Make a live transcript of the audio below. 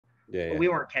Yeah, but yeah. we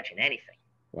weren't catching anything,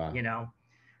 Wow. you know.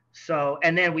 So,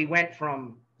 and then we went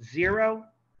from 0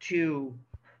 to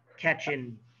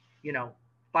catching,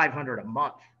 500 a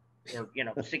month or,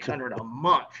 600 a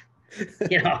month,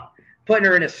 you know, putting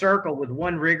her in a circle with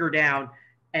one rigger down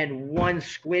and one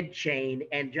squid chain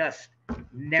and just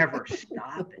never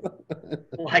stopping.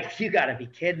 Like, you got to be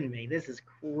kidding me. This is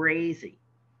crazy.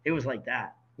 It was like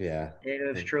that. Yeah.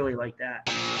 It was truly like that.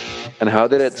 And how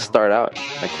did it start out?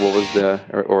 Like, what was the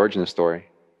origin story?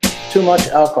 Too much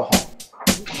alcohol.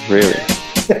 Really?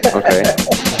 Okay.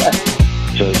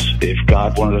 Says if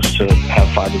God wanted us to have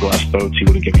fiberglass boats, he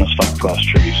would have given us fiberglass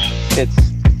trees.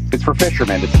 It's for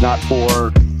fishermen. It's not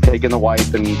for taking the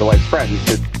wife and the wife's friends.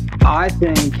 I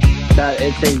think that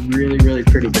it's a really, really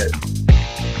pretty boat.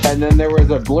 And then there was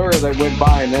a blur that went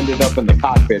by and ended up in the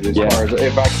cockpit, as far as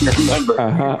if I can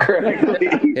remember correctly.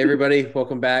 Hey everybody,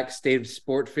 welcome back. State of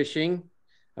Sportfishing.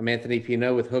 I'm Anthony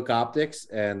Pino with Hook Optics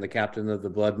and the captain of the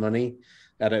Blood Money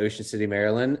out of Ocean City,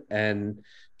 Maryland. And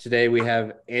today we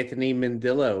have Anthony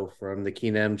Mendillo from the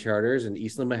Keenem Charters in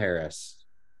Isla Mujeres.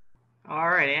 All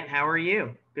right, Ant, how are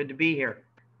you? Good to be here.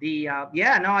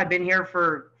 I've been here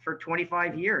for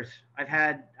 25 years. I've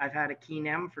had a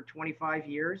Keenem for 25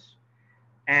 years.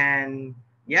 And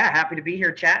yeah, happy to be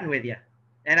here chatting with you.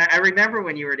 And I remember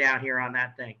when you were down here on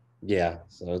that thing. Yeah,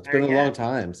 so it's been a long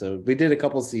time. So we did a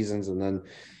couple seasons and then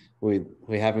we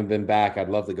haven't been back. I'd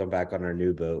love to go back on our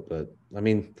new boat, but I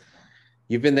mean,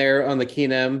 you've been there on the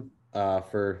Keenem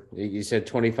for, you said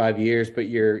 25 years, but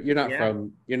you're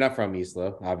not from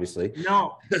Isla, obviously.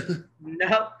 No.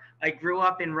 I grew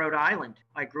up in Rhode Island.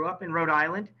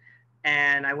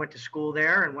 And I went to school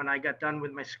there. And when I got done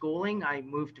with my schooling, I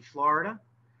moved to Florida.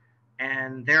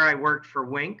 And there I worked for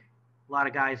Wink. A lot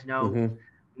of guys know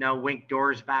Wink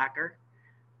Dorsbacker.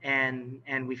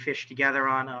 And we fished together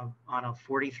on a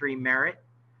 43 Merritt.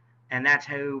 And that's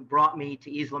who brought me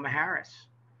to Isla Mujeres.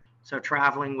 So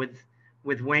traveling with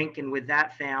Wink and with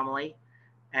that family.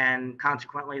 And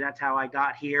consequently, that's how I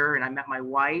got here. And I met my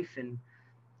wife. And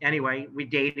anyway, we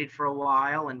dated for a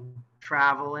while and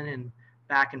traveling and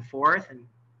back and forth. And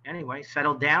anyway,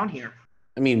 settled down here.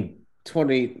 I mean,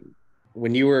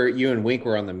 when you and Wink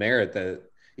were on the Merritt, the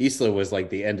Isla was like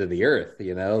the end of the earth,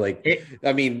 now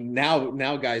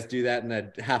guys do that in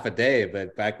a half a day,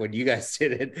 but back when you guys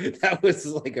did it, that was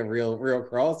like a real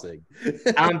crossing.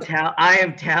 I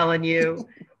am telling you,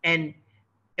 and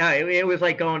it was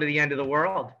like going to the end of the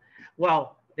world.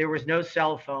 Well, there was no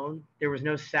cell phone, there was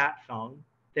no sat phone,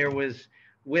 there was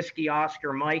Whiskey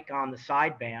Oscar Mike on the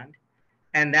sideband,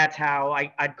 and that's how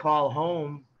I'd call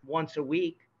home once a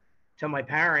week to my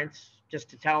parents just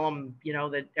to tell them,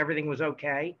 that everything was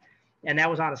okay. And that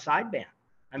was on a sideband.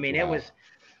 I mean, It was,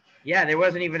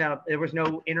 there was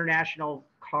no international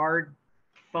card,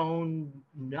 phone,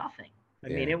 nothing. I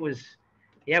mean, it was,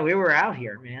 we were out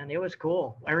here, man. It was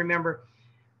cool. I remember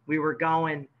we would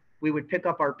pick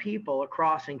up our people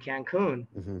across in Cancun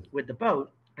with the boat,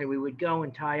 and we would go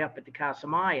and tie up at the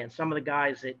Casamaya. And some of the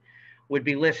guys that would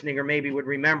be listening or maybe would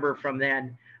remember from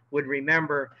then would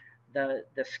remember the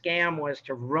scam was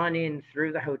to run in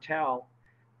through the hotel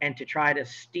and to try to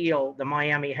steal the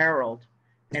Miami Herald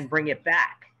and bring it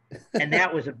back. And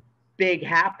that was a big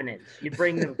happening. You'd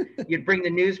bring the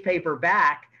newspaper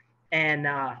back. And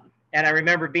I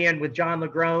remember being with John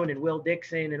Lagrone and Will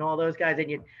Dixon and all those guys. And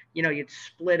you'd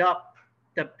split up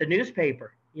the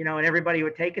newspaper, and everybody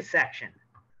would take a section,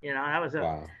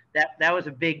 that was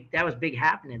big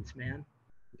happenings, man.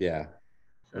 Yeah.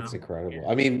 That's incredible.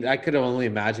 I mean, I could only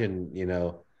imagine,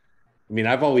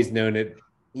 I've always known it.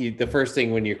 The first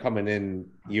thing when you're coming in,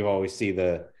 you always see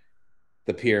the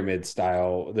pyramid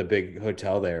style, the big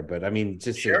hotel there. But I mean,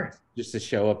 just to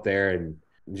show up there and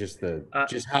just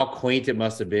how quaint it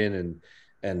must have been.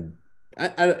 And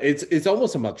it's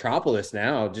almost a metropolis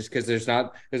now just because there's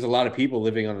a lot of people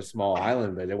living on a small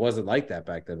island, but it wasn't like that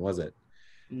back then, was it?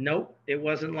 Nope, it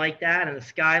wasn't like that. And the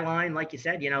skyline, like you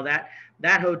said,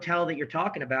 that hotel that you're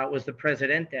talking about was the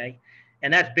Presidente,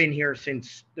 and that's been here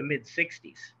since the mid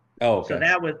 '60s. Oh, okay. So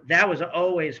that was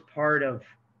always part of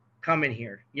coming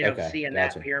here, seeing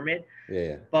that pyramid.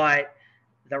 Yeah. But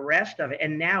the rest of it,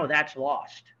 and now that's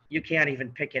lost. You can't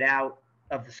even pick it out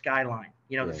of the skyline.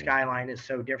 The skyline is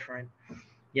so different.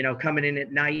 Coming in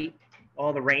at night,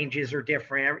 all the ranges are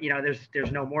different.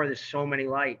 There's no more. There's so many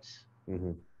lights.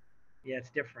 Mm-hmm. Yeah,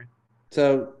 it's different.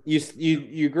 So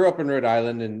you grew up in Rhode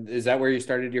Island, and is that where you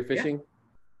started your fishing? Yeah,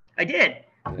 I did.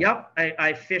 Yeah. Yep.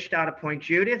 I fished out of Point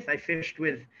Judith. I fished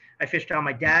on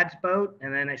my dad's boat,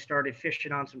 and then I started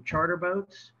fishing on some charter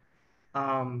boats.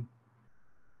 And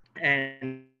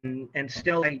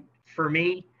still, for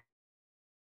me,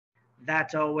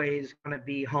 that's always going to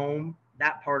be home,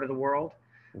 that part of the world.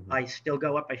 Mhm. I still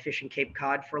go up, I fish in Cape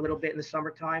Cod for a little bit in the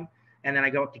summertime, and then I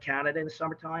go up to Canada in the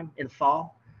summertime, in the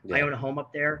fall. Yeah. I own a home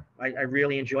up there. I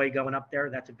really enjoy going up there.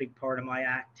 That's a big part of my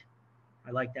act.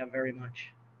 I like that very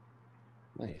much.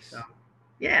 Nice. So,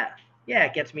 yeah,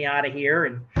 it gets me out of here,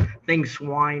 and things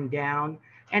wind down.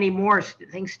 Anymore,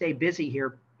 things stay busy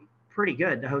here pretty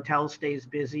good. The hotel stays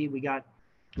busy. We got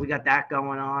that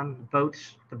going on.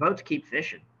 The boats keep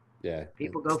fishing. Yeah.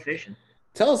 People go fishing.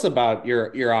 Tell us about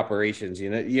your operations.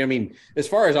 I mean, as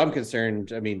far as I'm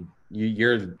concerned, I mean,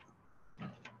 you're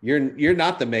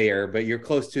not the mayor, but you're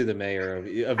close to the mayor of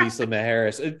Isla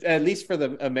Mujeres, at least for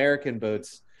the American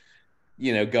boats.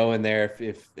 Going there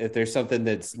if there's something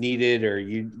that's needed, or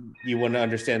you want to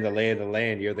understand the lay of the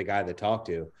land, you're the guy to talk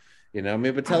to. I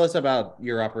mean, but tell us about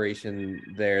your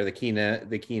operation there, the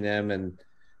Keenem, and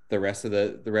the rest of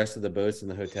the boats in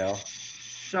the hotel.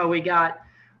 So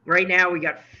right now we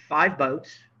got 5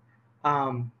 boats,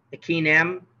 the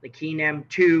Keenem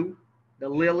 2, the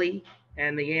Lily,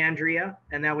 and the Andrea,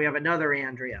 and now we have another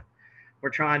Andrea. We're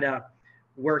trying to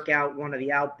work out one of the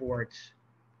outboards.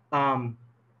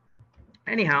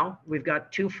 Anyhow, we've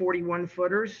got 2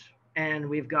 41-footers and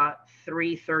we've got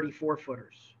 3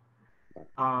 34-footers.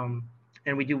 And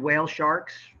we do whale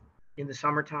sharks in the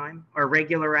summertime, our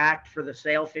regular act for the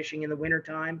sail fishing in the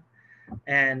wintertime,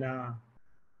 and the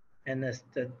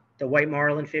white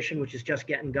marlin fishing, which is just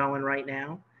getting going right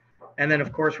now. And then,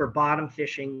 of course, we're bottom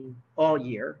fishing all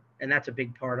year, and that's a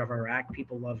big part of our act.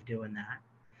 People love doing that.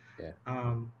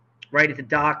 Yeah. Right at the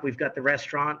dock, we've got the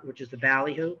restaurant, which is the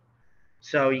Ballyhoo.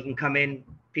 So you can come in,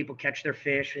 people catch their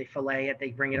fish, they fillet it, they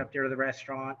bring it up there to the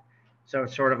restaurant. So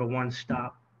it's sort of a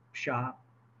one-stop shop.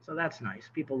 So that's nice.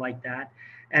 People like that.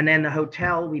 And then the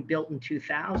hotel we built in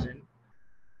 2000.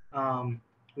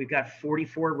 We've got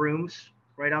 44 rooms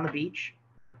right on the beach.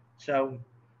 So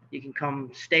you can come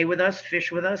stay with us,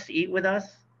 fish with us, eat with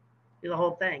us, do the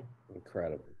whole thing.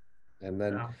 Incredible. And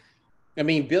then, I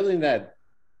mean, building that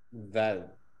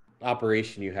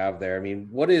operation you have there, I mean,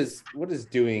 what is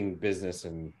doing business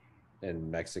in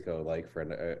Mexico like for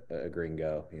a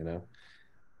gringo,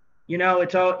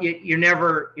 it's all, you're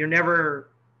never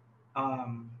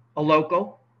a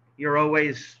local. You're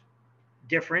always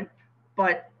different.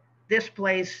 But this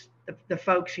place, the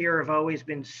folks here have always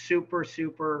been super,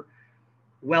 super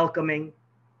welcoming.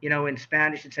 In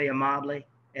Spanish it'd say amable,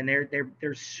 and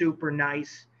they're super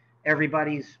nice.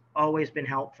 Everybody's always been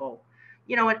helpful.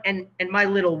 And my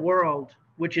little world,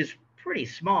 which is pretty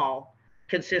small,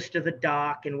 consists of the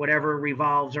dock and whatever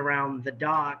revolves around the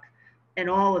dock. And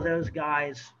all of those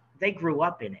guys, they grew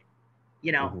up in it.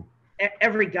 Mm-hmm.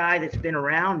 Every guy that's been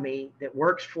around me that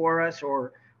works for us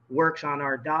or works on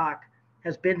our dock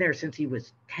has been there since he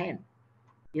was 10,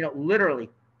 literally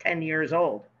 10 years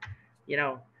old.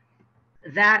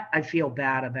 That I feel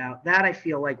bad about. That I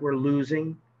feel like we're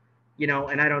losing,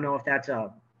 and I don't know if that's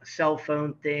a cell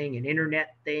phone thing, an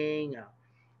internet thing,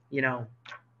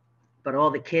 but all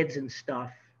the kids and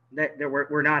stuff,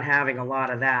 we're not having a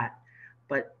lot of that.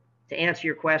 But to answer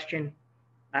your question,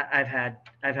 I've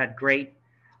had great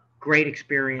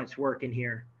experience working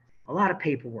here. A lot of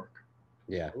paperwork.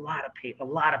 Yeah. A lot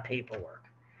of paperwork.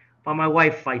 But my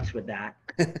wife fights with that.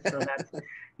 So that's,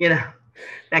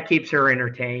 that keeps her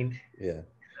entertained. Yeah.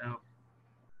 So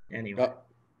anyway.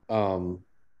 And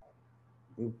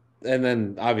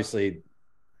then obviously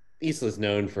Isla's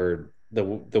known for the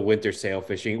winter sail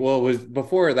fishing. Well, it was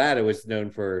before that, it was known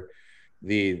for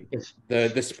the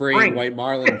spring white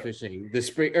marlin fishing, the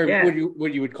spring, or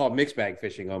what you would call mixed bag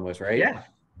fishing almost, right? Yeah.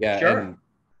 Sure.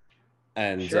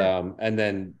 And sure. and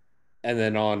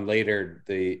then on later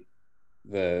the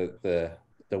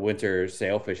winter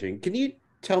sail fishing. Can you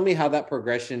tell me how that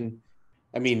progression,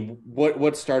 I mean,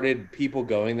 what started people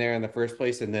going there in the first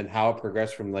place, and then how it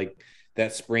progressed from like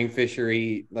that spring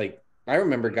fishery? Like I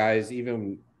remember guys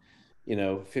even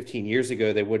 15 years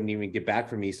ago, they wouldn't even get back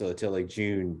from Isla until like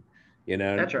June.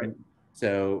 That's right.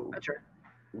 So that's right.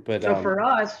 But so for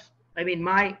us, I mean,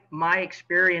 my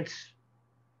experience,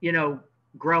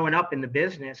 growing up in the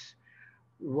business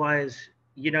was,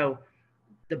 the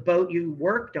boat you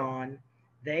worked on,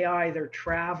 they either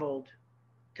traveled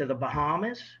to the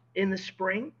Bahamas in the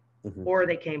spring, mm-hmm. or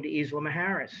they came to Isla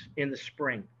Mujeres in the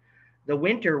spring. The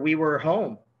winter, we were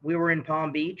home. We were in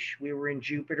Palm Beach. We were in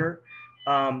Jupiter,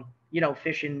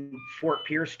 fishing Fort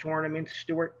Pierce tournaments,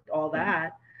 Stewart, all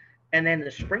that. And then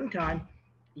the springtime,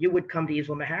 you would come to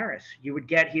Isla Mujeres. You would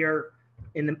get here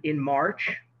in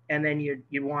March, and then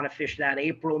you'd want to fish that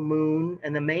April moon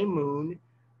and the May moon,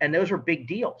 and those were big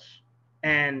deals.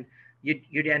 And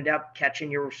you'd end up catching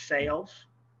your sails,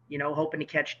 hoping to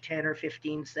catch 10 or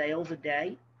 15 sails a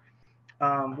day,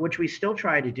 which we still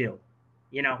try to do.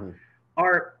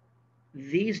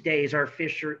 These days our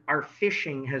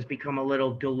fishing has become a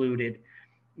little diluted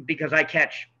because I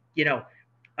catch,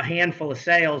 a handful of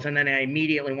sails and then I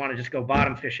immediately want to just go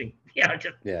bottom fishing.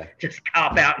 Just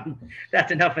cop out and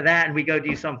that's enough of that, and we go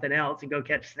do something else and go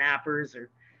catch snappers or,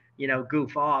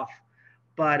 goof off.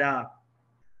 But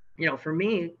for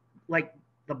me, like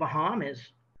the Bahamas,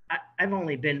 I've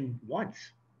only been once.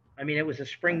 I mean, it was a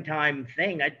springtime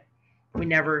thing. It was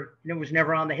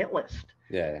never on the hit list.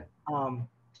 Yeah.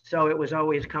 So it was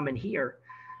always coming here.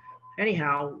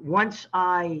 Anyhow, once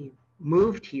I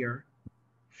moved here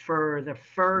for the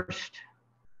first,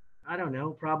 I don't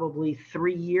know, probably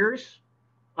 3 years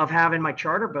of having my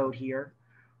charter boat here,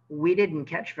 we didn't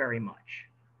catch very much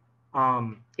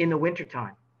in the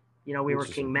wintertime. We were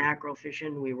king mackerel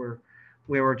fishing. We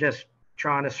were just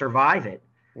trying to survive it.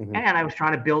 Mm-hmm. And I was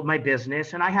trying to build my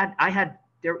business. And I had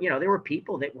there were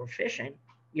people that were fishing,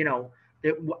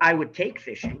 that I would take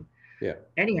fishing. Yeah.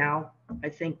 Anyhow, I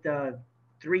think the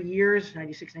 3 years,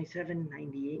 96, 97,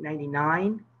 98,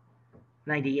 99,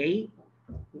 98,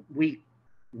 we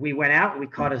went out and we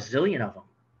caught a zillion of them.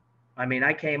 I mean,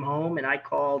 I came home and I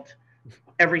called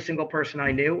every single person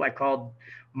I knew. I called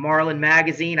Marlin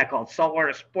Magazine. I called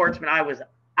Saltwater Sportsman. I was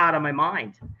out of my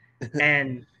mind.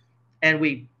 And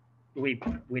we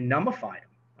nummified them.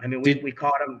 I mean, we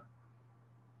caught them.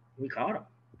 We caught them.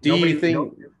 You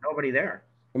think nobody there?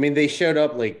 I mean, they showed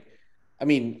up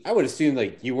I would assume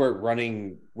you weren't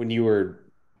running when you were,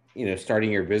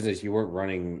 starting your business. You weren't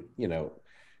running,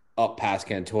 up past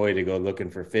Cantoy to go looking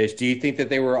for fish. Do you think that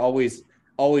they were always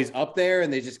up there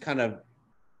and they just kind of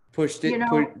pushed it,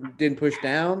 didn't push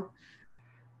down?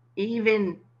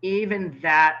 Even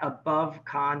that above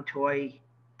Cantoy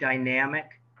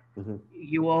dynamic, mm-hmm.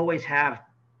 You always have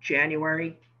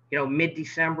January,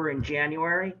 mid-December and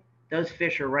January, those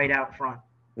fish are right out front.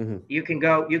 Mm-hmm.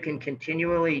 You can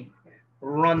continually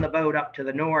run the boat up to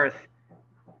the north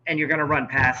and you're going to run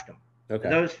past them. Okay.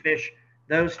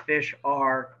 Those fish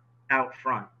are out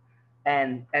front.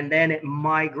 And then it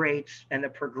migrates, and the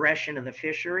progression of the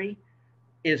fishery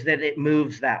is that it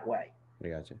moves that way. I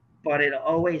got you. But it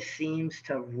always seems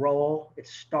to roll. It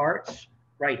starts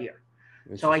right here.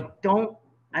 So I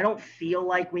don't feel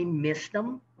like we missed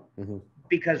them, mm-hmm.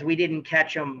 because we didn't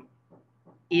catch them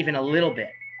even a little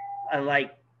bit.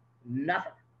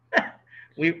 Nothing.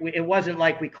 It wasn't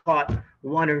like we caught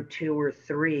 1 or 2 or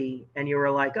 3 and you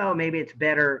were like, oh, maybe it's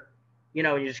better, you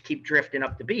just keep drifting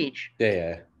up the beach.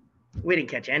 Yeah. We didn't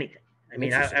catch anything. I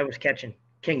mean, I was catching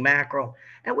king mackerel,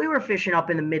 and we were fishing up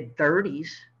in the mid 30s,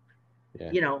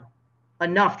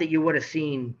 enough that you would have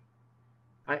seen.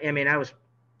 I mean, I was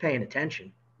paying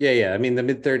attention. Yeah. I mean, the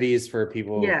mid 30s for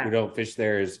people who don't fish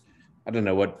there is, I don't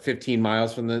know, 15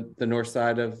 miles from the north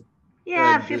side of.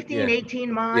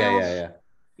 18 miles.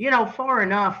 Yeah. Far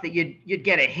enough that you'd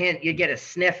get a hint, you'd get a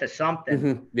sniff of something.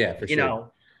 Mm-hmm. Yeah, for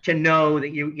sure. To know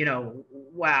that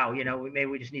wow, maybe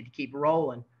we just need to keep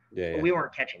rolling. Yeah. But we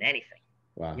weren't catching anything.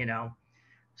 Wow.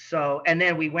 So, and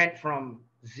then we went from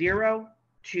 0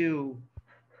 to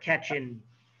catching,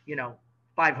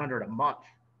 500 a month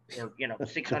or,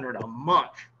 600 a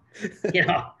month,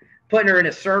 putting her in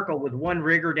a circle with one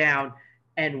rigger down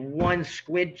and one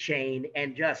squid chain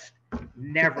and just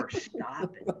never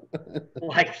stopping.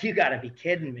 You got to be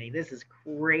kidding me. This is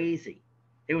crazy.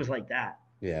 It was like that.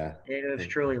 Yeah. It was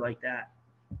truly like that.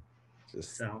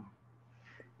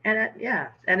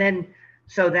 And then,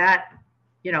 so that,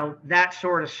 that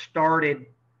sort of started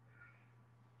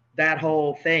that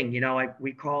whole thing.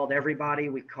 We called everybody,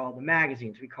 we called the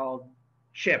magazines, we called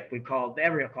Chip, we called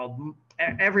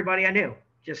everybody I knew,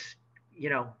 just,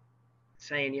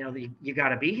 saying, you got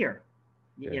to be here.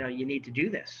 You need to do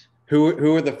this. Who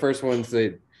were the first ones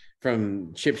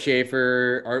from Chip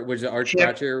Schaefer? Was Arch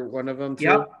Scratcher one of them too?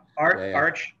 Yep.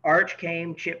 Arch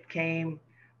came, Chip came,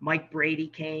 Mike Brady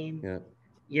came.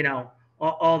 Yeah.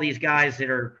 All these guys that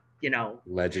are,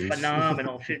 legends,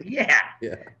 phenomenal. Yeah.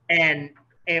 And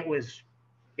they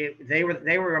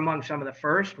were among some of the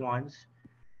first ones.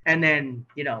 And then,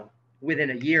 within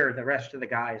a year, the rest of the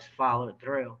guys followed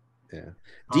through. Yeah.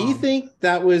 Do you think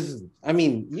that was, I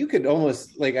mean, you could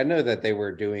almost I know that they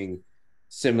were doing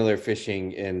similar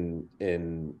fishing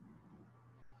in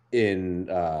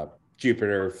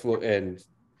Jupiter and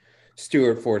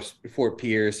Stewart, Fort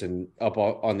Pierce, and up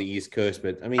on the East Coast.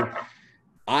 But I mean,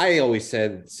 I always say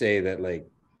that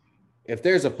if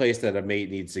there's a place that a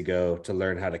mate needs to go to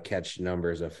learn how to catch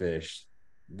numbers of fish,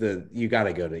 you got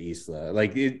to go to Isla.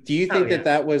 Do you think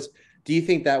that was? Do you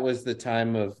think that was the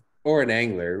time of, or an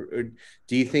angler? Or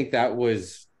do you think that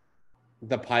was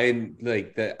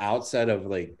the outset of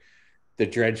like the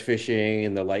dredge fishing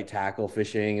and the light tackle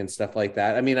fishing and stuff like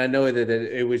that. I mean, I know that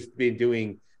it was been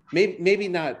doing maybe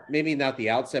not the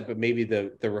outset, but maybe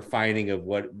the refining of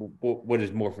what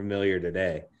is more familiar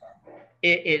today.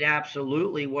 It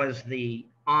absolutely was the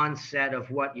onset of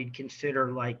what you'd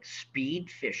consider like speed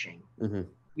fishing. Mm-hmm.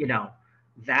 You know,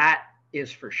 that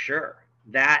is for sure.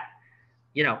 That,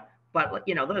 you know, but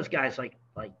you know, those guys like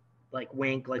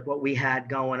Wink, like what we had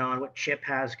going on, what Chip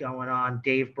has going on,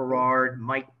 Dave Berard,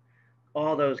 Mike,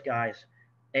 all those guys,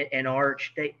 and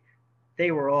Arch,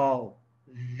 they were all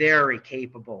very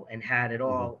capable and had it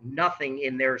all. Mm-hmm. Nothing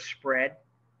in their spread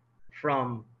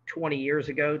from 20 years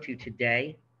ago to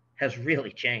today has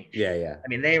really changed. Yeah. I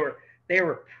mean, they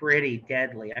were pretty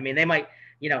deadly. I mean, they might,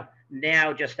 you know,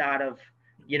 now just out of,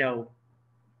 you know,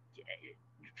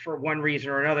 for one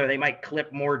reason or another, they might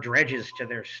clip more dredges to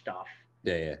their stuff.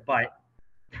 Yeah. But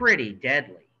pretty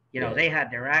deadly. You know, they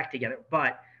had their act together.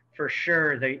 But for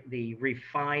sure, the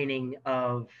refining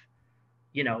of,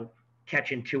 you know,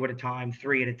 catching 2 at a time,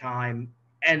 3 at a time,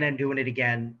 and then doing it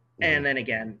again, and then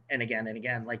again, and again, and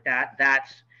again. Like that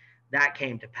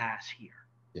came to pass here.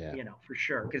 Yeah. You know, for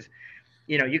sure. Because,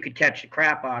 you know, you could catch the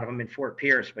crap out of them in Fort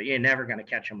Pierce, but you're never going to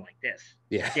catch them like this.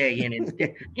 Yeah. Day in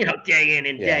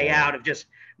and day out of just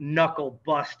knuckle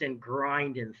busting,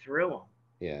 grinding through them.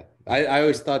 Yeah. I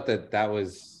always thought that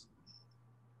was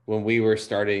when we were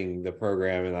starting the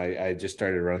program, and I just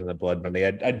started running the Blood Money.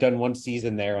 I'd done one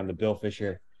season there on the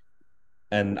Billfisher,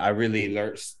 and I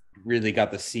really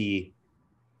got to see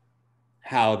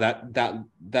how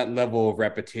that level of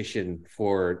repetition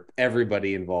for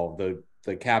everybody involved,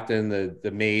 the captain,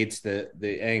 the mates,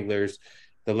 the anglers,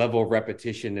 the level of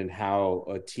repetition and how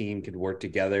a team could work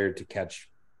together to catch,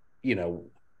 you know,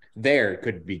 there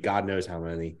could be God knows how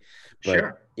many,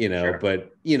 but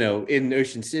but you know, in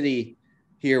Ocean City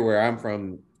here where I'm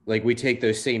from, like we take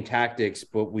those same tactics,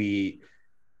 but we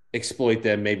exploit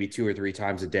them maybe 2 or 3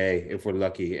 times a day if we're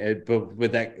lucky. But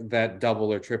with that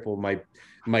double or triple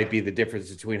might be the difference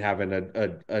between having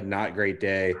a not great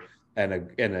day and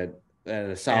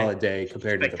a solid day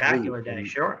compared to the spectacular day.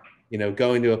 Sure. You know,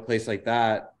 going to a place like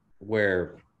that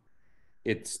where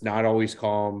it's not always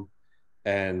calm,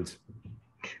 and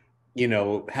you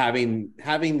know, having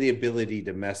the ability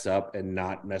to mess up and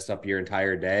not mess up your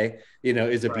entire day, you know,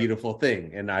 is a beautiful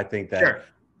thing. And I think that,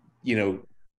 you know,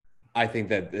 I think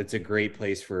that it's a great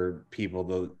place for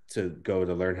people to go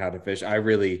to learn how to fish. I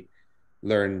really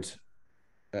learned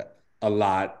a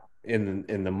lot in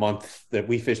the month that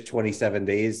we fished 27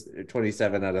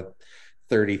 out of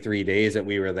 33 days that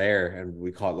we were there, and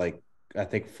we caught like I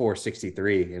think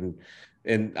 463,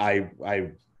 and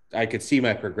I could see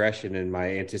my progression and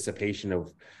my anticipation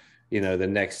of, you know, the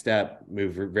next step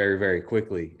move very, very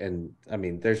quickly. And I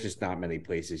mean, there's just not many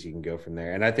places you can go from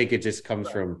there. And I think it just comes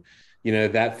from, you know,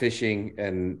 that fishing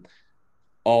and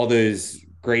all those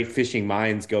great fishing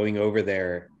minds going over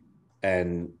there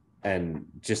and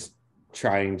just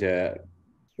trying to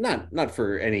not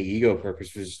for any ego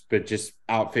purposes, but just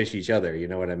outfish each other. You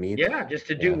know what I mean? Yeah. Just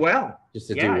to do well. Just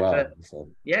to do well.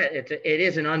 It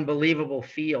is an unbelievable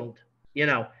field, you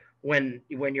know, when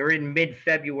you're in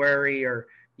mid-February or,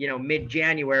 you know,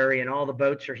 mid-January and all the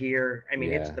boats are here. I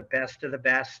mean, it's the best of the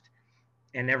best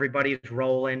and everybody's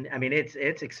rolling. I mean, it's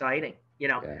exciting. You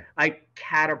know, I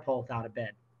catapult out of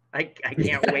bed. I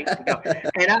can't wait to go.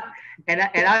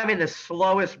 And I'm in the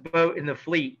slowest boat in the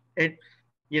fleet. And,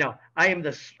 you know, I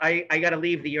got to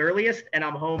leave the earliest and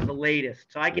I'm home the latest.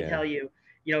 So I can tell you,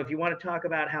 you know, if you want to talk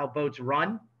about how boats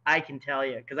run, I can tell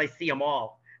you because I see them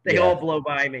all. They all blow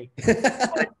by me.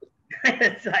 But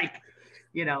it's like,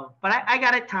 you know, but I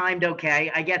got it timed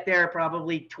okay. I get there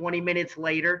probably 20 minutes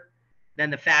later than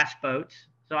the fast boats.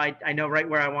 So I know right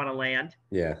where I want to land.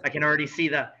 Yeah. I can already see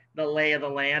the lay of the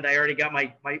land. I already got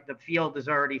the field is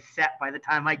already set by the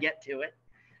time I get to it.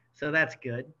 So that's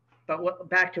good. But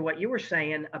back to what you were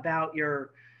saying about your,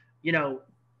 you know,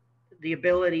 the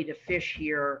ability to fish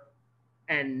here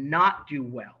and not do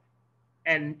well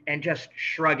and just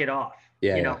shrug it off.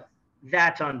 Yeah, you know,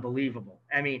 that's unbelievable.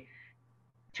 I mean,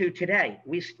 to today,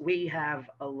 we have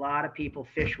a lot of people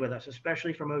fish with us,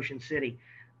 especially from Ocean City,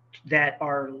 that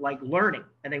are like learning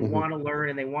and they want to learn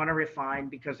and they want to refine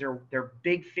because their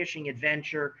big fishing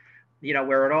adventure, you know,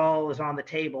 where it all is on the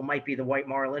table might be the White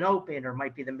Marlin Open or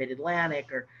might be the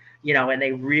Mid-Atlantic or, you know, and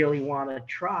they really want to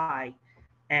try.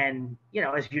 And, you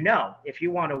know, as you know, if you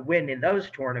want to win in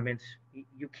those tournaments,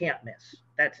 you can't miss.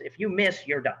 If you miss,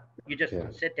 you're done. You just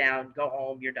sit down, go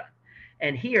home, you're done.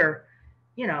 And here,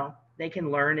 you know, they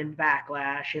can learn in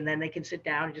backlash and then they can sit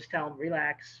down and just tell them,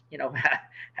 relax, you know,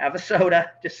 have a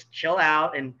soda, just chill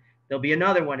out. And there'll be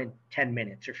another one in 10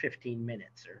 minutes or 15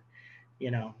 minutes, or,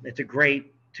 it's a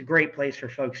great place for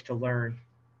folks to learn.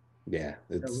 Yeah.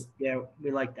 So, yeah,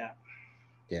 we like that.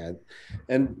 Yeah.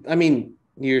 And I mean,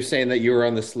 you're saying that you were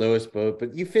on the slowest boat,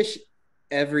 but you fish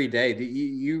every day. Do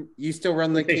you still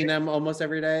run the K&M almost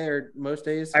every day or most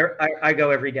days? I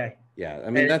go every day. Yeah. I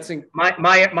mean, that's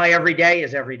my every day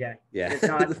is every day. Yeah.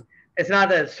 It's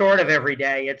not a sort of every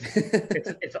day.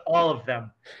 It's all of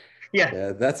them.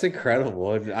 Yeah, that's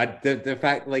incredible. And the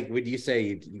fact, like, when you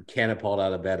say you can't have pulled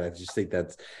out of bed, I just think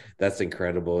that's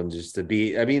incredible. And just to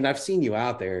be, I mean, I've seen you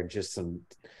out there and just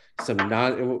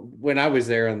when I was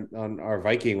there on our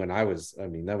Viking, that was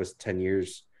 10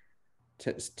 years,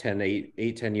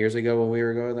 10 years ago when we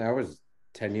were going there. I was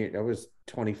 10 years, I was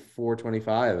 24,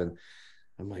 25. And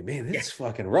I'm like, man, it's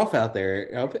fucking rough out there.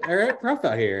 Rough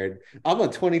out here. And I'm a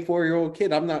 24-year-old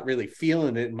kid. I'm not really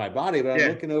feeling it in my body, but I'm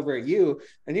looking over at you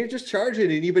and you're just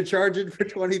charging, and you've been charging for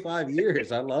 25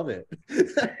 years. I love it.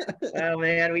 Oh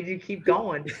man, we do keep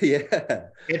going. Yeah.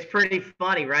 It's pretty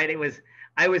funny, right?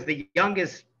 I was the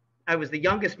youngest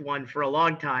one for a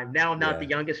long time. Now I'm not the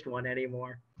youngest one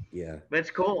anymore. Yeah. But it's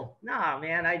cool. No,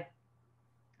 man,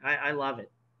 I love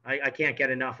it. I can't get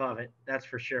enough of it. That's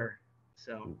for sure.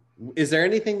 So, is there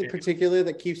anything in particular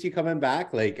that keeps you coming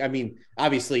back? Like, I mean,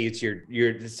 obviously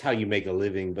it's how you make a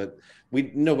living, but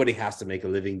nobody has to make a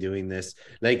living doing this.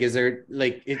 Like, is there,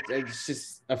 like, it's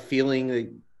just a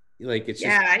feeling like it's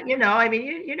just... I mean,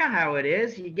 you know how it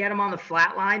is. You get them on the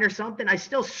flat line or something. I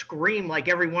still scream like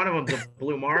every one of them's a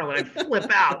blue marlin. I flip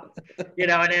out,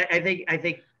 and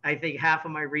I think half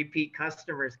of my repeat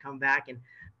customers come back, and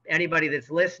anybody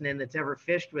that's listening that's ever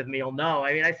fished with me will know.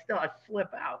 I mean, I flip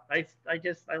out. I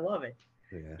love it.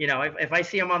 Yeah. If I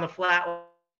see them on the flat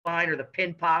line or the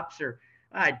pin pops, or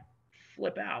I'd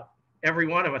flip out every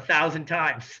one of 1,000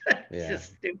 times. It's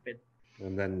just stupid.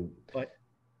 And then,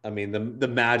 I mean, the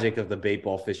magic of the bait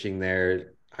ball fishing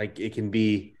there, it'll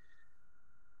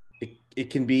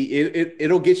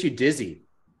get you dizzy.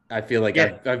 I feel like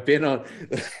I've been on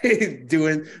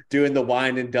doing the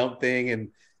wind and dump thing and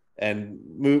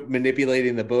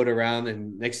manipulating the boat around,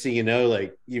 and next thing you know,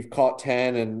 like, you've caught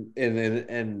 10 and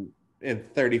in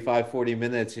 35, 40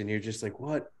 minutes, and you're just like,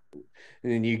 what?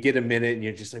 And then you get a minute and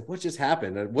you're just like, what just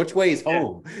happened? Which way is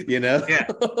home? Yeah.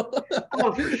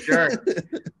 Oh, for sure.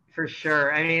 For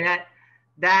sure. I mean,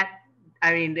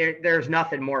 there's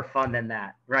nothing more fun than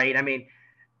that, right? I mean,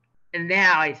 and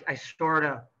now I sort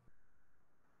of,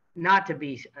 not to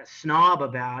be a snob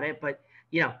about it, but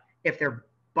if they're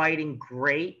biting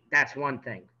great, that's one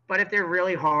thing. But if they're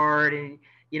really hard and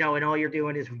and all you're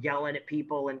doing is yelling at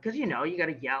people, and because you got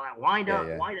to yell at, wind up,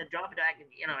 drop it back,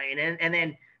 and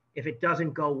then if it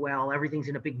doesn't go well, everything's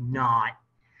in a big knot.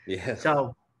 Yeah.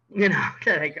 So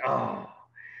like, oh,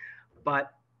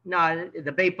 but no,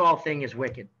 the bait ball thing is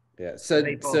wicked. Yeah. So the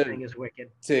bait ball thing is wicked.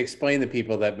 To explain to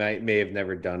people that may have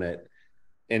never done it,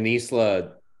 in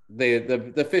Isla,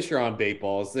 the fish are on bait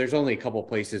balls. There's only a couple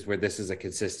places where this is a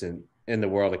consistent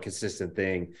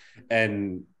thing,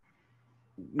 and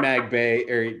Mag Bay,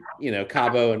 or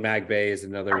Cabo and Mag Bay is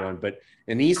another one. But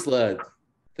in Isla,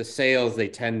 the sails, they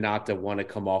tend not to want to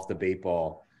come off the bait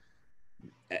ball,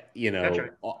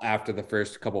 after the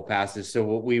first couple passes. So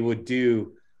what we would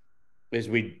do is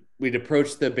we'd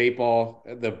approach the bait ball,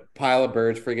 the pile of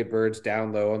birds, frigate birds,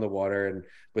 down low on the water, and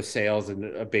with sails and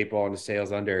a bait ball and the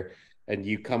sails under, and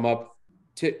you come up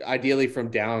to, ideally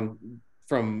from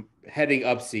heading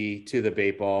up sea to the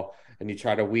bait ball, and you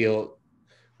try to wheel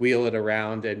it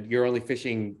around, and you're only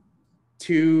fishing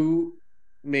 2,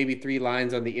 maybe 3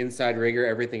 lines on the inside rigger.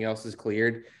 Everything else is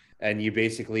cleared, and you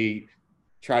basically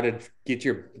try to get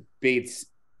your baits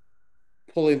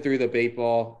pulling through the bait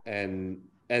ball and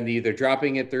either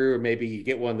dropping it through, or maybe you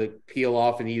get one that peel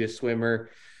off and eat a swimmer,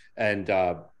 and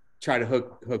try to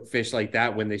hook fish like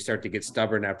that when they start to get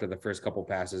stubborn after the first couple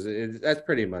passes. That's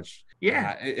pretty much.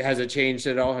 Yeah. Has it changed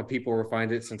at all? Have people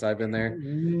refined it since I've been there?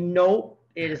 Nope.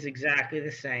 It is exactly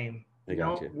the same.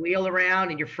 Wheel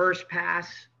around, and your first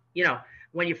pass,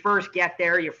 when you first get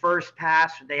there, your first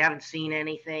pass, they haven't seen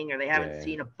anything, or they haven't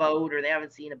seen a boat, or they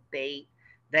haven't seen a bait.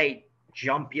 They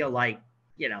jump you like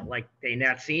they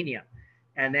not seen you.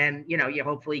 And then, you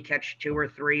hopefully catch 2 or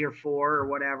 3 or 4 or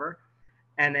whatever.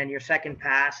 And then your second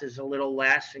pass is a little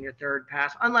less, and your third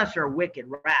pass, unless they're wicked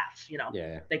rafts,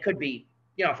 they could be,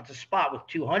 if it's a spot with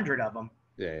 200 of them,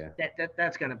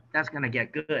 that's gonna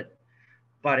get good.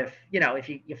 But if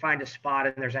you find a spot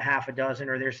and there's a half a dozen,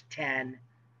 or there's 10,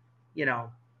 you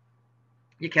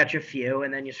catch a few,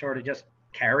 and then you sort of just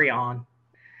carry on.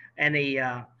 And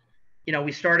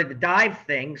we started the dive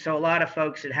thing, so a lot of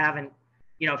folks that haven't,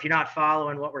 if you're not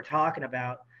following what we're talking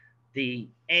about,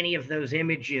 any of those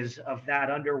images of that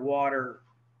underwater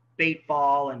bait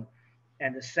ball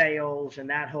and the sails and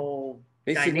that whole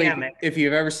basically dynamic. If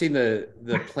you've ever seen the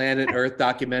Planet Earth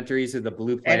documentaries of the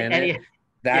Blue Planet,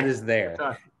 that is there.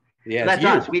 Yeah, that's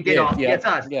us. We did all. That's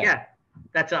us. Yeah,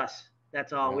 that's us.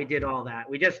 That's all. We did all that.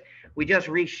 We just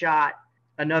reshot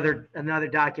another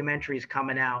documentary is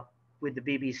coming out with the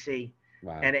BBC,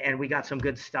 and we got some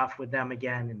good stuff with them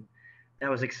again, and that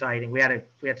was exciting. We had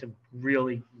some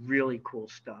really, really cool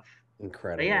stuff.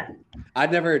 Incredible. But yeah,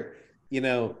 I'd never,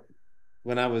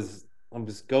 when I was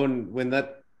going, when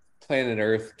that Planet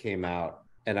Earth came out,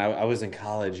 and I was in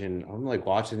college, and I'm like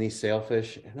watching these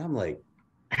sailfish, and I'm like,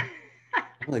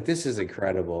 this is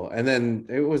incredible. And then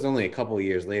it was only a couple of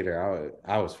years later,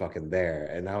 I was fucking there,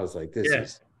 and I was like,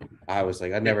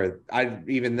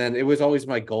 even then, it was always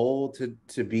my goal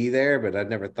to be there, but I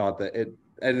never thought that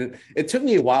and it took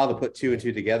me a while to put two and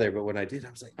two together. But when I did, I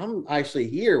was like, I'm actually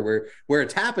here where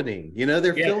it's happening.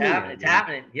 They're filming it. It's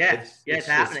happening. Yeah. It's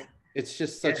happening. It's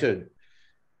just such a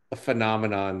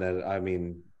phenomenon that, I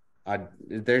mean,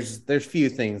 there's few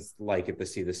things like it to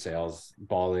see the sails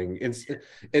balling.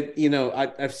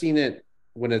 I've seen it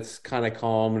when it's kind of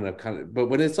calm but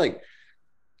when it's like,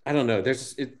 I don't know,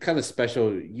 it's kind of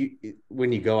special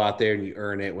when you go out there and you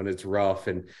earn it when it's rough,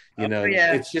 and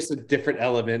it's just a different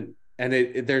element, and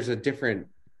there's a different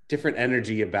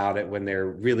energy about it when they're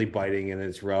really biting and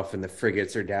it's rough and the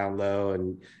frigates are down low,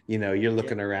 and you're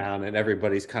looking around and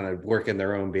everybody's kind of working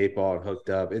their own bait ball and hooked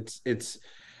up. There's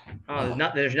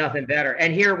nothing better.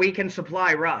 And here we can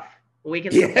supply rough. We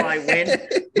can supply wind.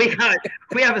 We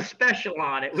have a special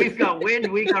on it. We've got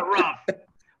wind, we got rough.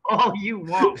 All you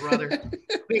want, brother.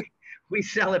 We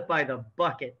sell it by the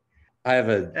bucket. I have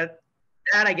that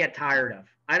I get tired of.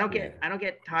 I don't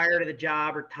get tired of the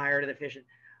job or tired of the fishing.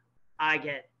 I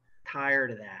get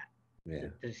tired of that. Yeah.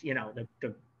 Just,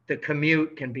 the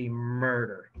commute can be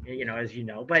murder, as you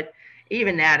know. But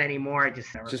even that anymore, it's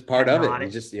just part of it.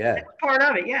 It's part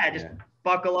of it. Yeah. Just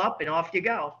buckle up and off you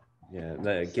go.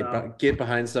 Yeah. Get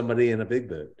behind somebody in a big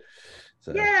boat.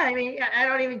 So. Yeah, I mean, I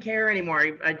don't even care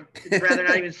anymore. I'd rather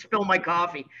not even spill my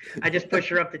coffee. I just push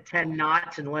her up to 10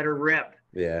 knots and let her rip.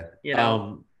 Yeah.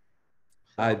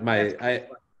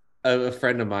 A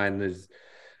friend of mine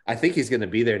I think he's going to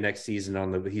be there next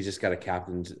season he just got a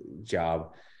captain's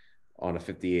job on a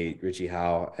 58 Richie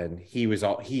Howe, and he's been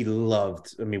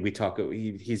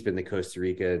to Costa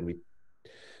Rica, and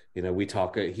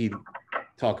he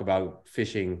talk about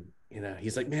fishing.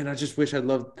 He's like, man, I just wish I'd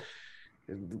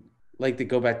like to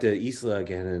go back to Isla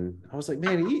again. And I was like,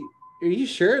 man, are you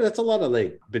sure? That's a lot of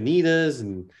like bonitas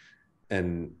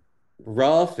and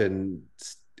rough and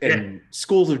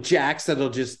schools of jacks that'll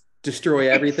just destroy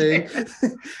everything.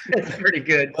 That's pretty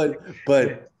good.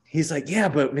 But he's like, yeah,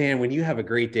 but man, when you have a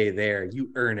great day there, you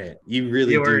earn it. You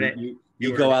really do. Earn it.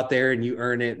 You go out there and you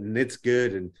earn it, and it's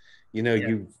good. And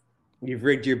you've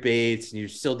rigged your baits, and you're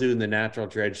still doing the natural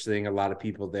dredge thing. A lot of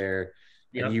people there.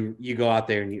 Yep. And you go out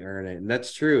there and you earn it. And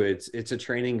that's true. It's a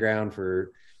training ground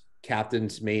for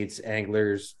captains, mates,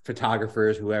 anglers,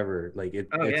 photographers, whoever. Like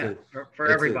for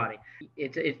everybody.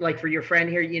 It's like for your friend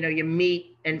here, you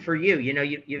meet, and for you,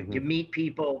 you meet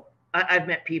people. I've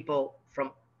met people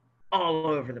from all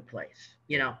over the place,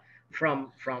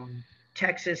 from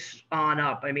Texas on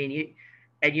up. I mean,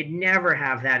 you'd never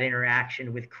have that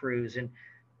interaction with crews. And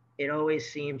it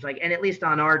always seems like, and at least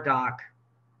on our dock,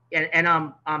 and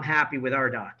I'm happy with our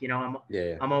dock.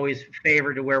 I'm always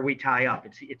favored to where we tie up.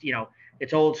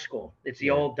 It's old school. It's the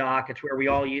old dock. It's where we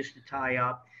all used to tie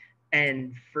up.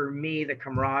 And for me, the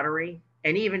camaraderie,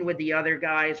 and even with the other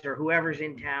guys or whoever's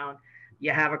in town,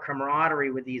 you have a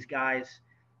camaraderie with these guys.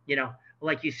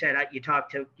 Like you said, you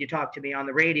talked to me on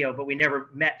the radio, but we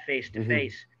never met face to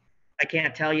face. I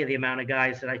can't tell you the amount of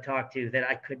guys that I talked to that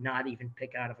I could not even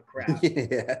pick out of a crowd.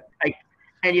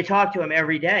 And you talk to them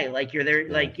every day, like you're there,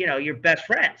 like, your best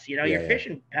friends, your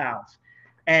fishing pals.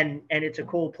 And it's a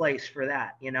cool place for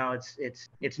that.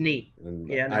 It's neat.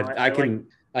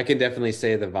 I can definitely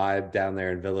say the vibe down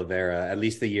there in Villa Vera, at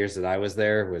least the years that I was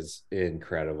there, was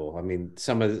incredible. I mean,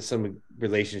 some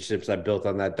relationships I built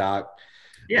on that dock.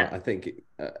 Yeah. I think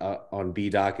on B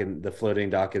dock and the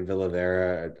floating dock in Villa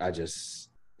Vera,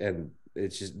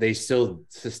 it's just, they still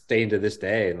sustain to this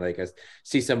day. And like, I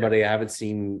see somebody I haven't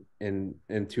seen in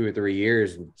 2 or 3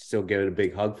 years and still get a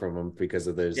big hug from them because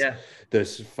of those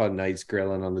fun nights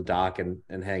grilling on the dock and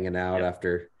hanging out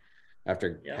after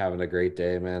having a great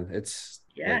day, man. It's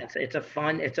a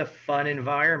fun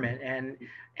environment.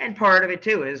 And part of it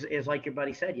too is like your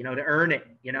buddy said, to earn it,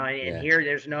 and here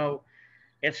there's no,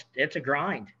 it's a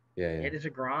grind. It is a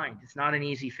grind. It's not an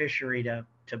easy fishery to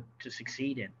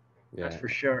succeed in. That's for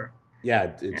sure.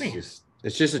 Yeah,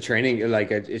 it's just a training,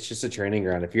 like it's just a training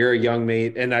ground. If you're a young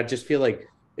mate, and I just feel like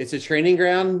it's a training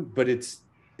ground, but it's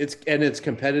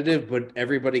competitive, but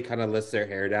everybody kind of lets their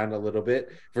hair down a little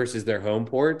bit versus their home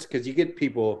ports, because you get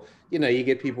people, you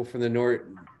get people from the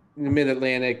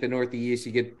mid-Atlantic, the Northeast,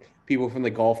 you get people from the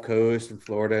Gulf Coast and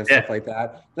Florida and stuff like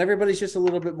that. And everybody's just a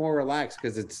little bit more relaxed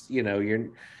because it's,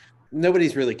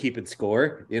 nobody's really keeping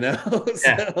score,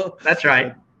 So, that's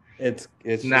right. It's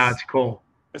cool.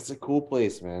 It's a cool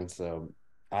place, man. So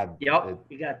you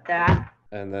got that.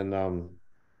 And then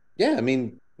I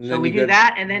mean, so we do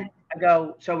that, and then I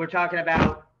go, so we're talking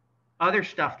about other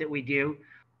stuff that we do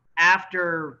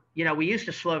after, we used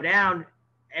to slow down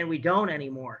and we don't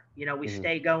anymore. We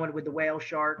stay going with the whale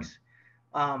sharks.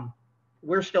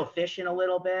 We're still fishing a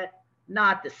little bit,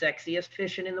 not the sexiest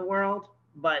fishing in the world,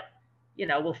 but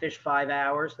we'll fish 5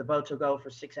 hours. The boats will go for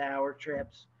 6-hour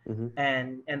trips,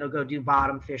 and they'll go do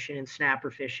bottom fishing and snapper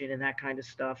fishing and that kind of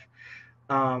stuff.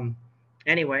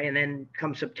 Anyway, and then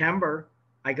come September,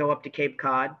 I go up to Cape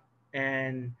Cod,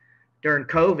 and during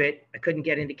COVID, I couldn't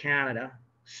get into Canada.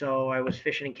 So I was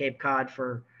fishing in Cape Cod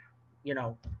for,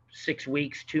 6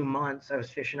 weeks, 2 months. I was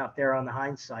fishing up there on the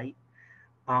hindsight.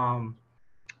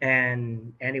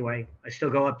 And anyway, I still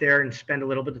go up there and spend a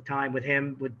little bit of time with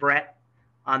him, with Brett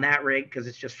on that rig, because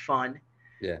it's just fun.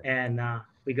 Yeah. And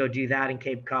we go do that in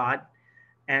Cape Cod,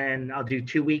 and I'll do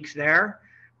 2 weeks there.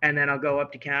 And then I'll go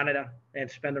up to Canada and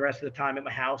spend the rest of the time at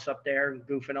my house up there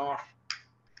goofing off.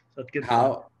 So it's good.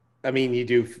 I mean,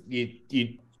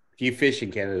 you fish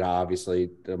in Canada, obviously,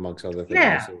 amongst other things.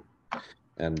 Yeah.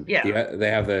 And they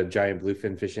have the giant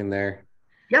bluefin fishing there.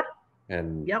 Yep.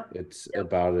 And it's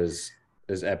about as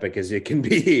epic as it can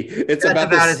be. It's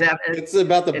about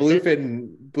the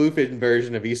bluefin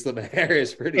version of Isla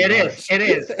Mujeres.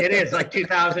 It is like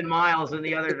 2,000 miles in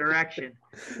the other direction.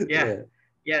 Yeah.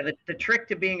 The trick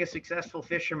to being a successful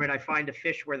fisherman, I find to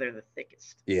fish where they're the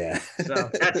thickest. Yeah.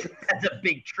 So that's a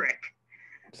big trick.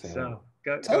 So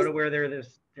go to where they're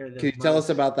this. Can you tell us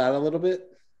about that a little bit?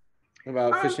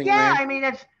 About fishing? Yeah, I mean,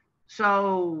 I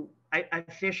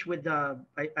fish with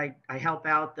I help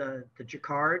out the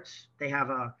Jacquards. They have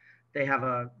a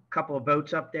couple of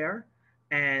boats up there,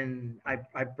 and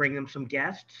I bring them some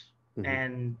guests,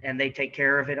 and they take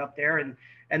care of it up there,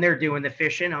 and they're doing the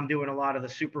fishing. I'm doing a lot of the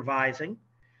supervising,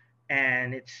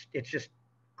 and it's just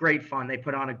great fun. They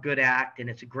put on a good act, and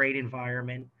it's a great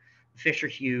environment. Fish are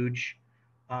huge.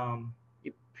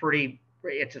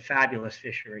 It's a fabulous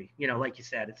fishery. Like you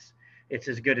said, it's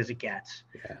as good as it gets.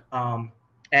 Yeah.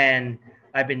 And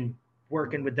I've been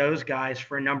working with those guys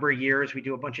for a number of years. We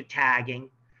do a bunch of tagging.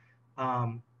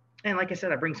 And like I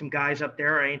said, I bring some guys up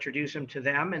there. I introduce them to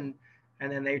them, and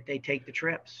then they take the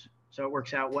trips. So it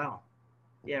works out well.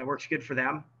 Yeah, it works good for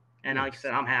them. And like I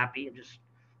said, I'm happy. I'm just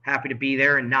happy to be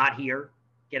there and not here.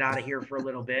 Get out of here for a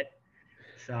little bit.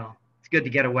 So it's good to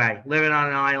get away. Living on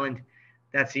an island,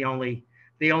 that's the only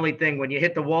thing. When you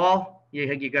hit the wall,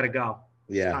 you got to go.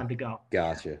 Yeah. It's time to go.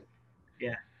 Gotcha.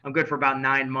 Yeah. I'm good for about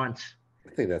 9 months. I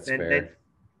think that's fair.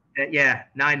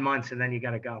 9 months, and then you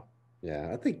got to go.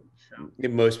 Yeah. I think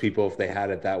most people, if they had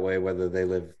it that way, whether they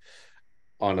live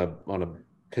on a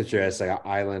picturesque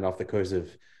island off the coast of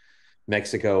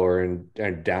Mexico or in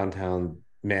downtown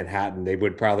Manhattan, they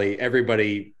would probably,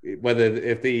 everybody, whether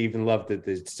if they even loved it,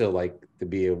 they'd still like to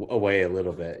be away a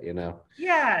little bit,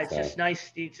 Yeah. It's just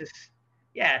nice. It's just,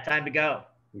 time to go.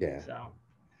 Yeah. So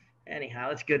anyhow,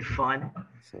 it's good fun.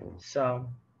 So,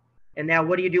 and now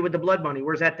what do you do with the blood money?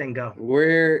 Where's that thing go?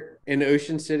 We're in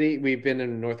Ocean City. We've been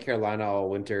in North Carolina all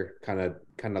winter, kind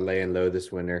of laying low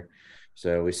this winter.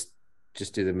 So we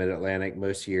just do the Mid-Atlantic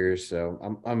most years.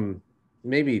 So I'm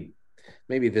maybe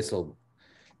this will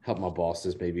help my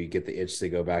bosses maybe get the itch to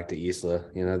go back to Isla.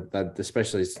 That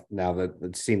especially now that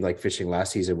it seemed like fishing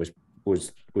last season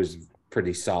was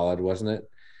pretty solid, wasn't it?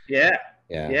 Yeah.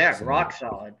 So, rock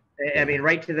solid. I mean,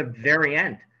 right to the very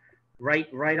end,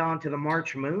 right on to the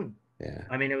March moon. Yeah.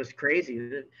 I mean, it was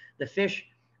crazy. The fish,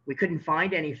 we couldn't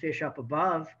find any fish up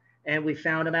above, and we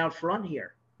found them out front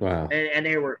here. Wow. And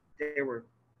they were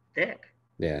thick.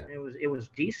 Yeah. It was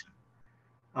decent.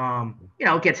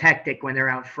 It gets hectic when they're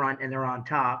out front and they're on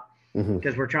top,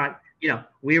 because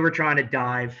we were trying to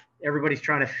dive. Everybody's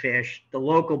trying to fish. The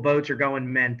local boats are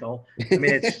going mental. I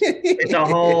mean, it's a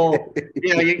whole,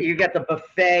 you get the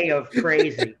buffet of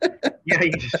crazy.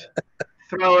 You just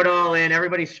throw it all in.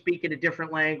 Everybody's speaking a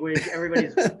different language.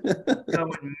 Everybody's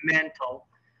going mental.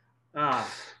 I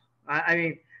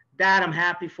mean, that I'm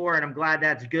happy for, and I'm glad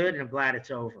that's good, and I'm glad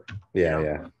it's over. Yeah.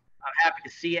 I'm happy to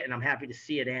see it, and I'm happy to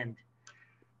see it end.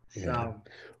 So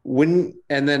and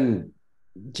then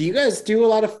Do you guys do a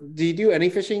lot of? Do you do any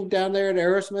fishing down there at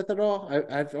Aerosmith at all?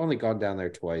 I've only gone down there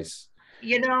twice.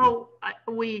 You know,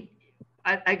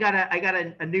 I got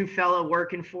a new fellow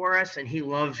working for us, and he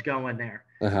loves going there.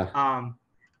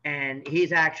 And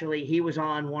he was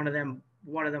on one of them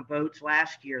boats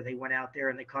last year. They went out there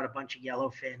and they caught a bunch of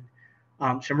yellowfin,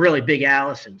 some really big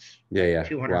Allisons,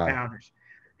 200 pounders.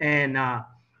 And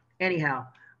anyhow,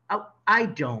 I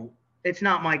don't. It's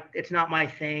not my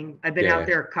thing. I've been out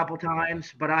there a couple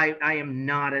times, but I am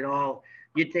not at all.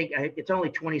 You'd think it's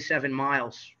only 27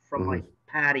 miles from my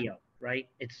patio, right?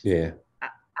 It's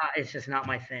just not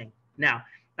my thing. Now,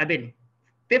 I've been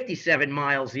 57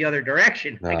 miles the other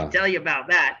direction. I can tell you about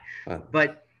that.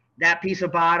 But that piece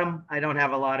of bottom, I don't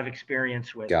have a lot of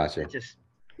experience with. Gotcha. It's just,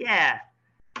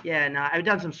 no, I've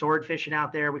done some sword fishing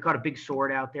out there. We caught a big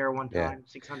sword out there one time,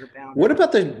 600 pounds. What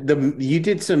about you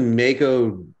did some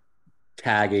Mako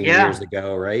tagging years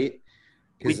ago, right?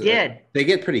 We did. They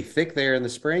get pretty thick there in the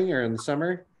spring or in the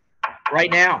summer? Right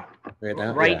now.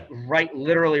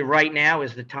 Literally right now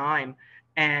is the time.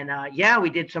 And we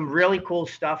did some really cool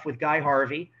stuff with Guy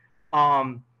Harvey.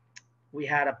 We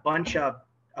had a bunch of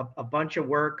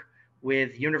work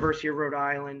with University of Rhode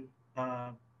Island,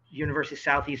 University of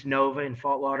Southeast Nova in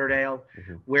Fort Lauderdale,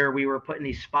 where we were putting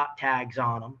these spot tags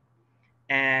on them,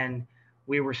 and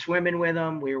we were swimming with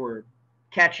them. We were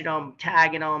catching them,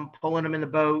 tagging them, pulling them in the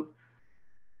boat.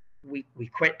 We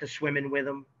quit the swimming with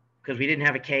them because we didn't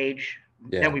have a cage.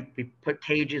 Then we put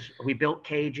cages. We built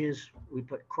cages. We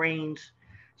put cranes.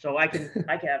 So I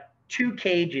have 2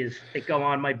 cages that go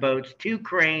on my boats, 2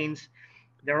 cranes.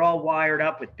 They're all wired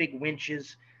up with big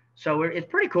winches. So it's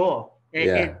pretty cool.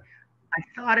 I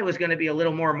thought it was going to be a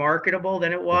little more marketable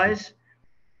than it was.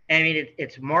 I mean,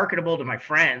 it's marketable to my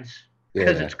friends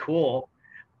because it's cool.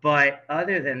 But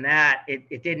other than that,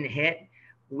 it didn't hit.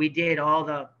 We did all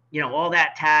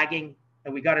that tagging,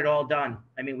 and we got it all done.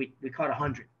 I mean, we caught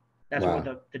 100. That's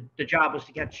what the job was,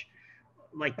 to catch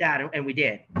like that, and we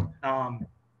did.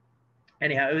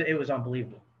 Anyhow, it was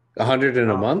unbelievable. 100 in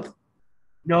a month?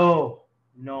 No,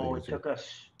 it took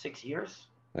us 6 years.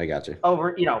 I got you.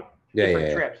 Over,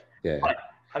 different trips. Yeah. But,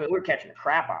 I mean, we're catching the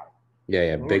crap out of them.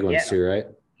 Yeah, big ones too, right?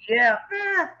 Yeah,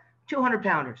 200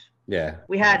 pounders. Yeah.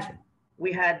 We had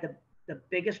the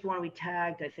biggest one we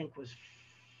tagged, I think, was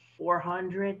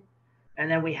 400,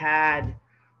 and then we had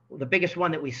the biggest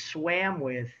one that we swam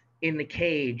with in the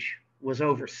cage was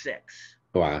over 6.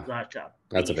 Wow.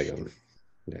 That's a big one.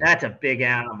 Yeah. That's a big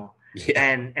animal. Yeah.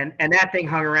 And that thing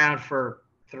hung around for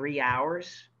 3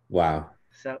 hours. Wow.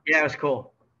 So it was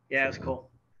cool. Yeah, it was cool.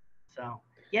 So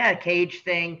cage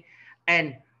thing,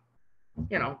 and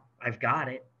I've got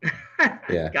it.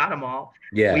 Got them all.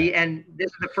 Yeah. And this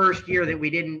is the first year that we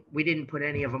didn't put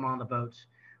any of them on the boats.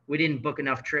 We didn't book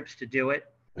enough trips to do it.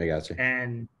 I got you.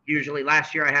 And usually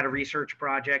last year I had a research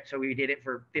project, so we did it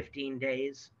for 15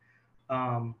 days.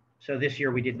 So this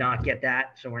year we did not get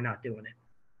that, so we're not doing it.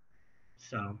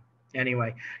 So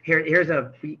anyway,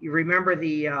 you remember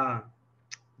the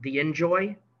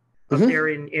Enjoy up there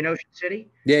in Ocean City?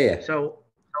 Yeah. So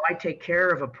I take care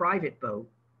of a private boat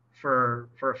for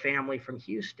a family from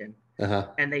Houston,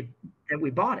 and we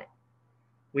bought it.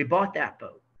 We bought that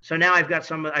boat. So now I've got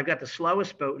the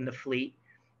slowest boat in the fleet,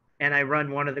 and I run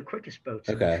one of the quickest boats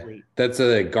in the fleet. That's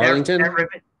a Garlington?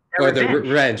 Or the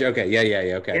Revenge. Okay.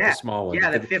 Yeah. Okay. Yeah. The small one.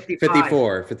 Yeah, the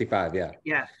 55. 55. Yeah.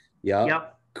 Yeah.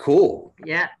 Yep. Cool.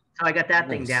 Yeah. So I got that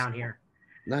thing down here.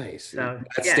 Nice. So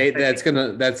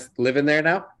that's living there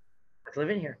now? It's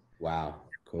living here. Wow.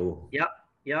 Cool.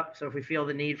 Yep. So if we feel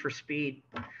the need for speed,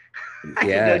 I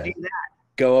can go do that.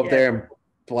 Go up there and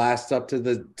blast up to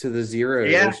the zero.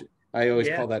 Yeah. I always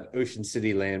call that Ocean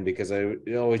City land because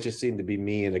it always just seemed to be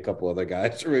me and a couple other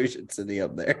guys from Ocean City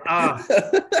up there. Oh,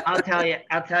 I'll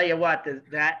tell you what,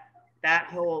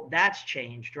 that's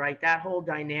changed, right? That whole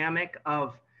dynamic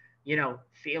of,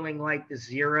 feeling like the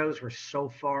zeros were so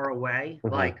far away,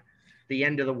 like the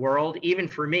end of the world, even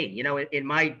for me, in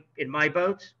my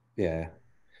boats. Yeah.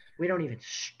 We don't even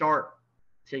start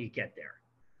till you get there.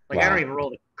 Like I don't even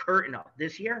roll the curtain up.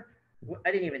 This year,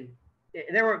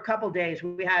 there were a couple days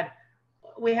we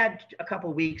had a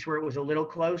couple weeks where it was a little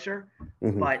closer,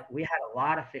 but we had a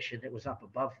lot of fishing that was up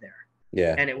above there.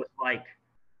 Yeah. And it was like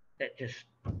that, just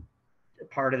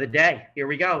part of the day. Here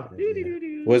we go.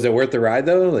 Was it worth the ride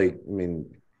though? Like, I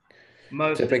mean,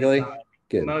 typically, of the time,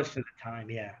 good. Most of the time,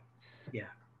 yeah.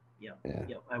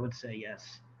 I would say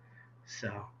yes.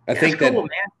 So I think that, cool, man.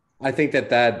 I think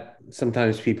that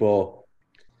sometimes people,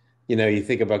 you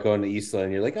think about going to Isla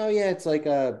and you're like, oh yeah, it's like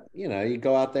you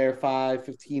go out there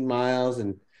 15 miles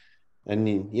and And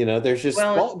you know, there's just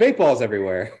Well, bait balls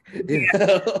everywhere. You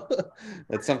know,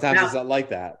 but sometimes now, it's not like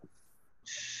that.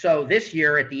 so this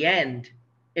year at the end,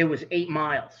 it was 8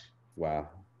 miles. Wow.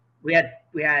 We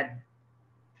had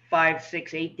 5,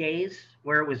 6, 8 days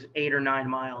where it was 8 or 9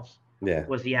 miles. Yeah.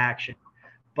 Was the action.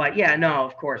 But yeah, no,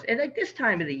 of course. And at this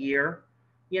time of the year,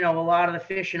 you know, a lot of the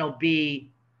fishing will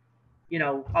be, you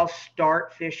know, I'll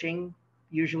start fishing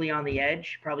usually on the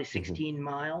edge, probably 16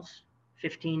 miles,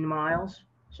 15 miles.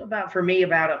 So for me,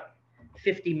 about a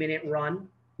 50-minute run.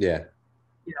 Yeah.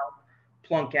 You know,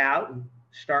 plunk out and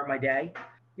start my day.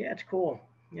 Yeah, it's cool.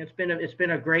 It's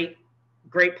been a great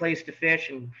place to fish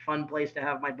and fun place to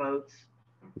have my boats.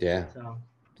 Yeah. So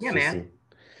yeah, man.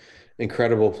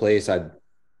 Incredible place. I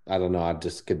don't know.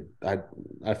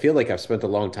 I feel like I've spent a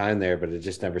long time there, but it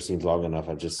just never seems long enough.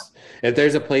 If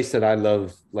there's a place that I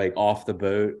love, like off the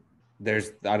boat,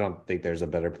 I don't think there's a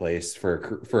better place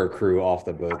for a crew off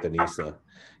the boat than Isla.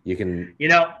 You can, you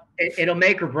know, it'll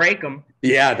make or break them.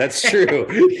 Yeah, that's true.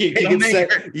 You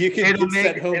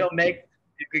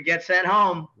could get sent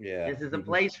home. Yeah. This is the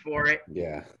place for it.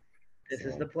 Yeah. This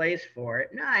is the place for it.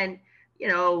 No, and you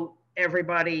know,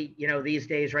 everybody, you know, these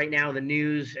days right now, the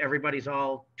news, everybody's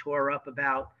all tore up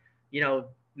about, you know,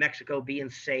 Mexico being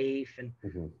safe. And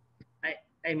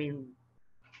I mean,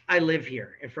 I live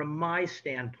here. And from my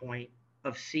standpoint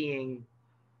of seeing,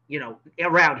 you know,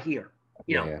 around here,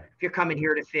 you know, if you're coming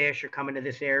here to fish or coming to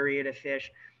this area to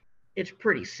fish, it's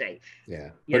pretty safe.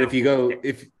 Yeah. But if you go,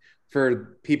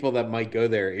 for people that might go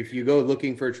there, if you go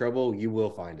looking for trouble, you will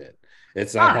find it.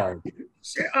 It's not hard.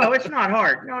 Oh, it's not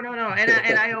hard. No.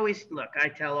 And I always look, I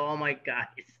tell all my guys,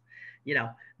 you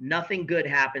know, nothing good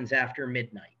happens after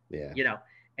midnight. Yeah. You know,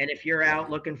 and if you're out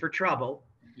looking for trouble,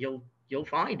 you'll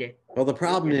find it. Well, the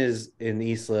problem is in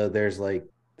Isla, there's like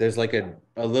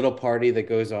a little party that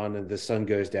goes on and the sun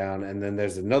goes down, and then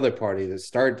there's another party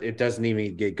that it doesn't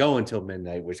even get going until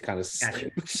midnight, which kind of sucks.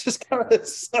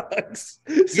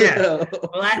 Yeah.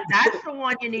 Well, that's the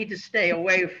one you need to stay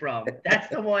away from. That's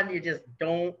the one you just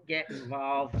don't get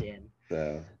involved in.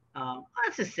 So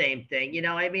that's the same thing. You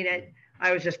know, I mean,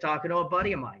 I was just talking to a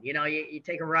buddy of mine. You know, you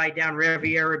take a ride down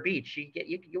Riviera Beach.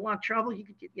 You want trouble? You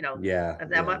know. Yeah.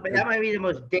 That might be the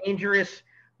most dangerous,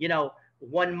 you know,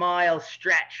 1 mile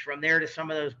stretch from there to some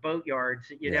of those boat yards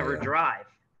that you never drive.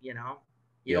 You know,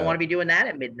 you don't want to be doing that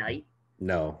at midnight.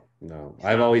 No. I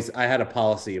had a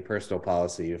personal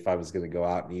policy. If I was going to go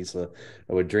out in Isla,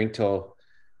 I would drink till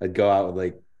I'd go out with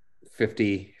like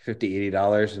 $50,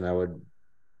 $80. And I would,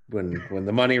 when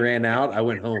the money ran out, I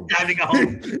went home. Time to go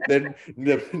home. Then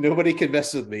nobody could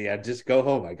mess with me. I'd just go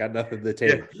home. I got nothing to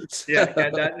take. You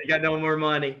got no more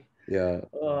money. Yeah.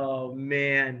 Oh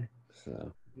man.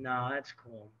 So. No, that's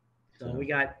cool.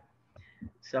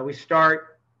 So we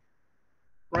start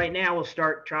right now. We'll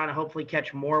start trying to hopefully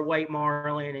catch more white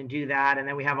marlin and do that. And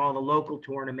then we have all the local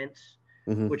tournaments,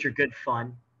 which are good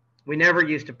fun. We never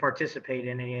used to participate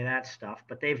in any of that stuff,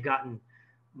 but they've gotten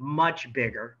much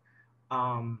bigger.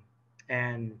 And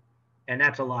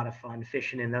that's a lot of fun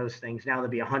fishing in those things. Now there'll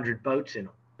be 100 boats in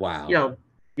them. Wow. You know,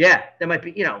 yeah, there might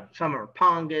be, you know, some are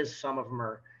pongas, some of them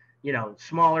are, you know,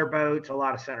 smaller boats, a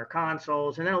lot of center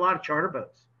consoles, and then a lot of charter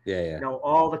boats. Yeah. You know,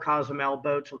 all the Cozumel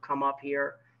boats will come up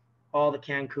here, all the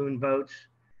Cancun boats.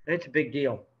 It's a big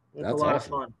deal. It's a lot of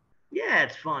fun. Yeah,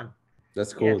 it's fun.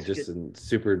 That's cool. Yeah,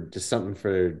 just something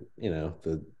for, you know,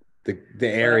 the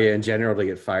area in general to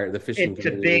get fired. The fishing. It's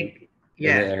a big,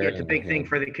 it's a big thing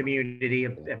for the community.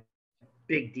 A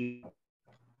big deal.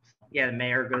 Yeah, the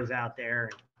mayor goes out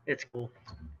there. It's cool.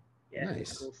 Yeah,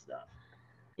 nice. It's cool stuff.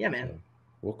 Yeah, man.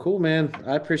 Well, cool, man.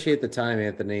 I appreciate the time,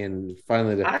 Anthony, and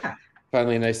finally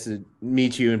nice to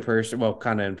meet you in person. Well,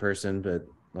 kind of in person, but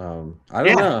I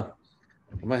don't know.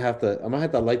 I might have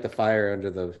to light the fire under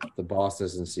the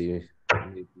bosses and see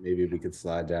maybe we could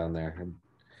slide down there.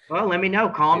 Well, let me know.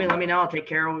 Call me. Let me know. I'll take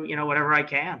care of, you know, whatever I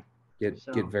can. Get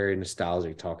very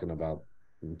nostalgic talking about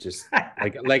just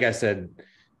like I said,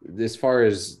 as far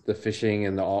as the fishing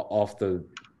and the off the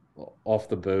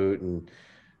boat and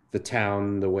the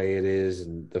town, the way it is,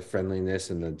 and the friendliness,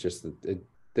 and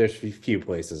there's few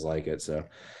places like it. So,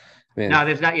 man. No,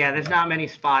 there's not many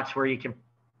spots where you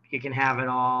can have it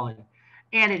all,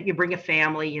 and you bring a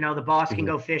family. You know, the boss can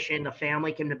go fishing, the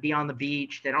family can be on the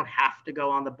beach. They don't have to go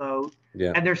on the boat,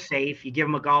 and they're safe. You give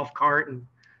them a golf cart and,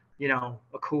 you know,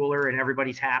 a cooler, and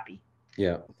everybody's happy.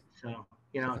 Yeah. So,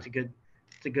 you know, it's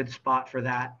a good spot for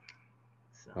that.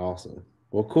 So. Awesome.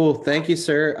 Well, cool. Thank you,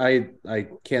 sir. I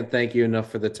can't thank you enough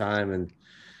for the time and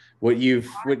what you've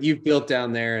built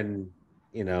down there. And,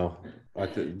 you know, I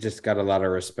just got a lot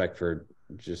of respect for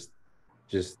just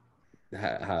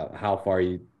how far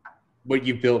what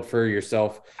you built for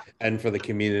yourself and for the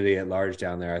community at large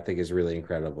down there, I think is really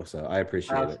incredible. So I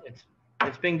appreciate it.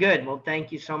 It's been good. Well,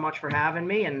 thank you so much for having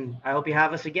me, and I hope you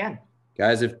have us again.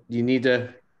 Guys, if you need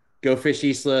to go fish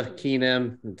Isla,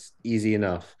 Keenum, it's easy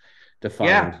enough to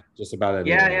find just about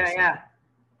anywhere.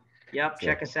 Yep, so,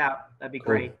 check us out. That'd be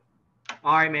great.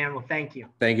 All right, man. Well, thank you.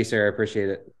 Thank you, sir. I appreciate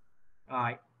it. All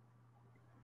right.